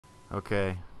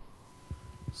Okay.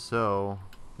 So,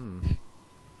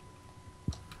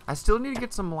 I still need to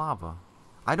get some lava.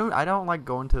 I don't like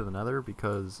going to the Nether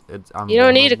because I'm You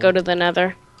don't need to go vulnerable. to the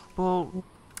Nether. Well,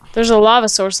 There's a lava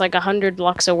source like 100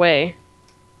 blocks away.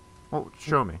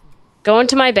 show me. Go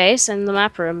into my base and the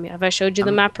map room. Have I showed you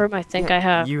the I'm map room? I think Yeah, I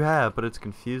have. you have, but it's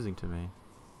confusing to me.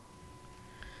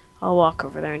 I'll walk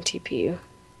over there and TP you.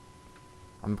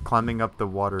 I'm climbing up the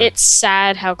water. It's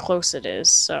sad how close it is,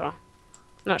 so I'm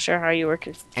not sure how you were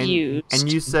And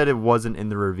confused. you said it wasn't in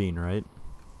the ravine, right?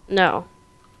 No.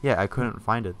 Yeah, I couldn't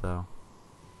find it though.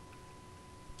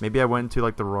 Maybe I went into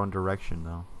like the wrong direction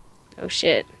though. Oh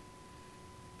shit.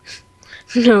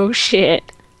 No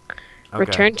shit. Okay.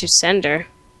 Return to sender.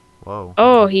 Whoa.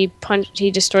 Oh, he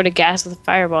destroyed a gas with a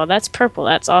fireball. That's purple.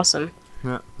 That's awesome.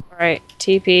 Yeah. Alright,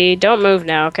 TP. Don't move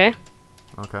now, okay?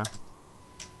 Okay.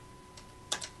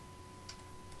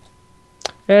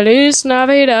 Feliz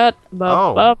Navidad. Ba,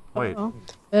 Oh, ba, wait. ba.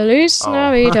 Feliz Oh.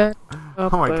 Navidad. Ba,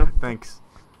 Oh my ba. god, thanks.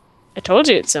 I told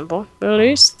you it's simple. Oh.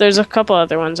 Feliz. There's a couple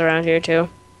other ones around here too.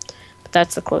 But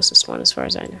that's the closest one as far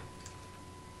as I know.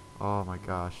 Oh my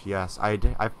gosh. Yes, I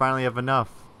finally have enough.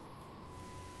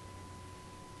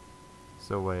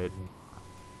 So wait.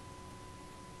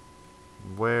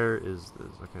 Where is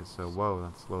this? Okay, so whoa,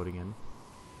 that's loading in.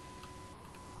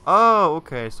 Oh,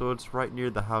 okay, so it's right near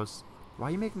the house. Why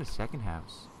are you making a second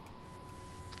house?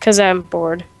 Because I'm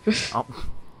bored. Oh.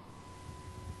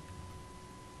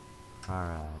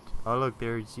 Alright. Oh, look,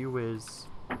 there's you is.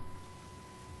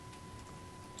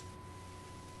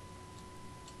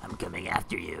 I'm coming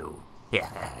after you.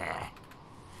 Yeah.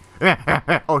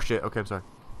 Oh shit, okay, I'm sorry.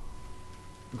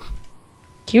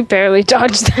 You barely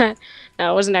dodged that.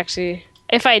 No, it wasn't actually.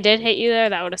 If I did hit you there,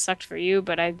 that would have sucked for you,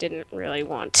 but I didn't really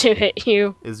want to hit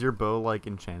you. Is your bow, like,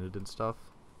 enchanted and stuff?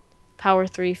 Power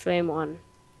 3, Flame 1.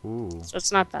 Ooh. So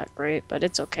it's not that great, but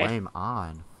it's okay. Flame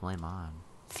on. Flame on.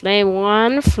 Flame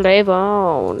 1, Flame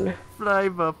on.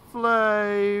 Flavor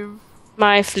Flav.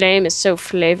 My flame is so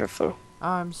flavorful.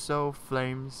 I'm so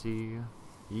flamesy.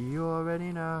 You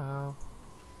already know.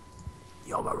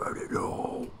 You already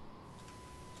know.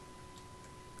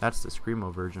 That's the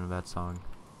Screamo version of that song.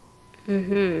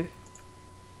 Mm-hmm.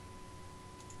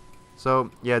 So,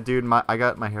 yeah, dude, I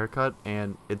got my haircut,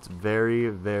 and it's very,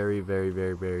 very, very,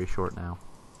 very, very short now.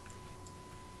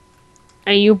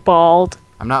 Are you bald?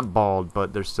 I'm not bald,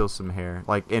 but there's still some hair.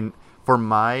 Like, for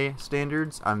my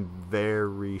standards, I'm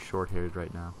very short-haired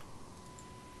right now.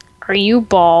 Are you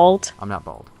bald? I'm not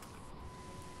bald.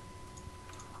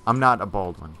 I'm not a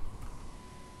bald one.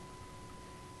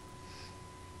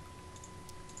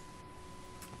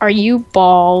 Are you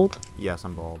bald? Yes,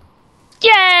 I'm bald.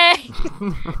 Yay!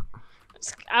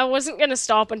 I wasn't gonna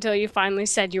stop until you finally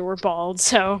said you were bald,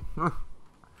 so.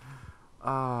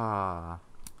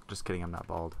 Just kidding, I'm not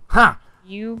bald. Ha!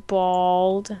 You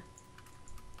bald.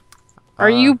 Are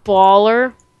you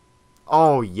baller?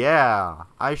 Oh, yeah.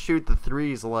 I shoot the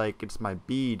threes like it's my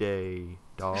B-day,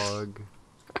 dog.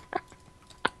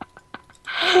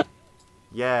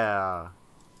 Yeah.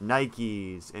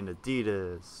 Nikes and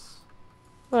Adidas.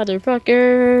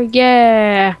 Motherfucker,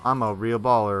 yeah. I'm a real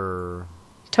baller.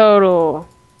 Total.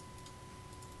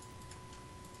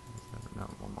 No,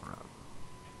 one more up.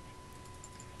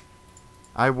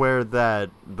 I wear the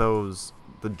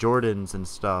Jordans and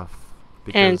stuff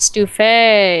And because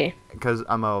Stufay.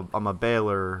 I'm a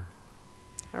baler.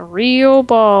 A real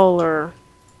baller.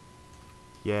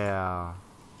 Yeah.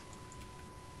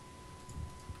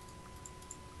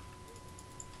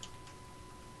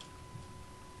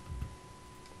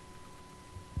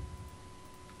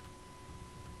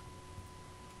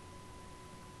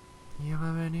 You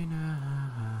already know.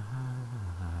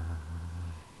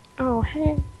 Oh,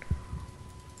 hey.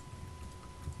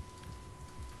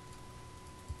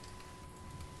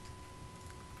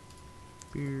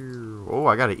 Oh,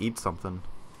 I gotta eat something.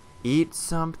 Eat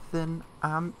something.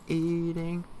 I'm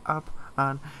eating up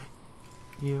on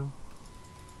you.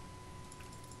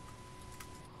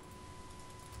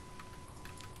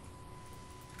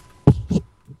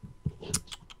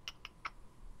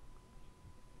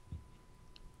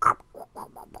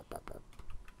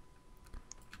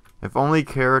 If only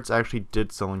carrots actually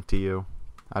did something to you,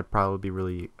 I'd probably be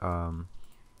really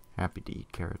happy to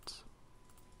eat carrots.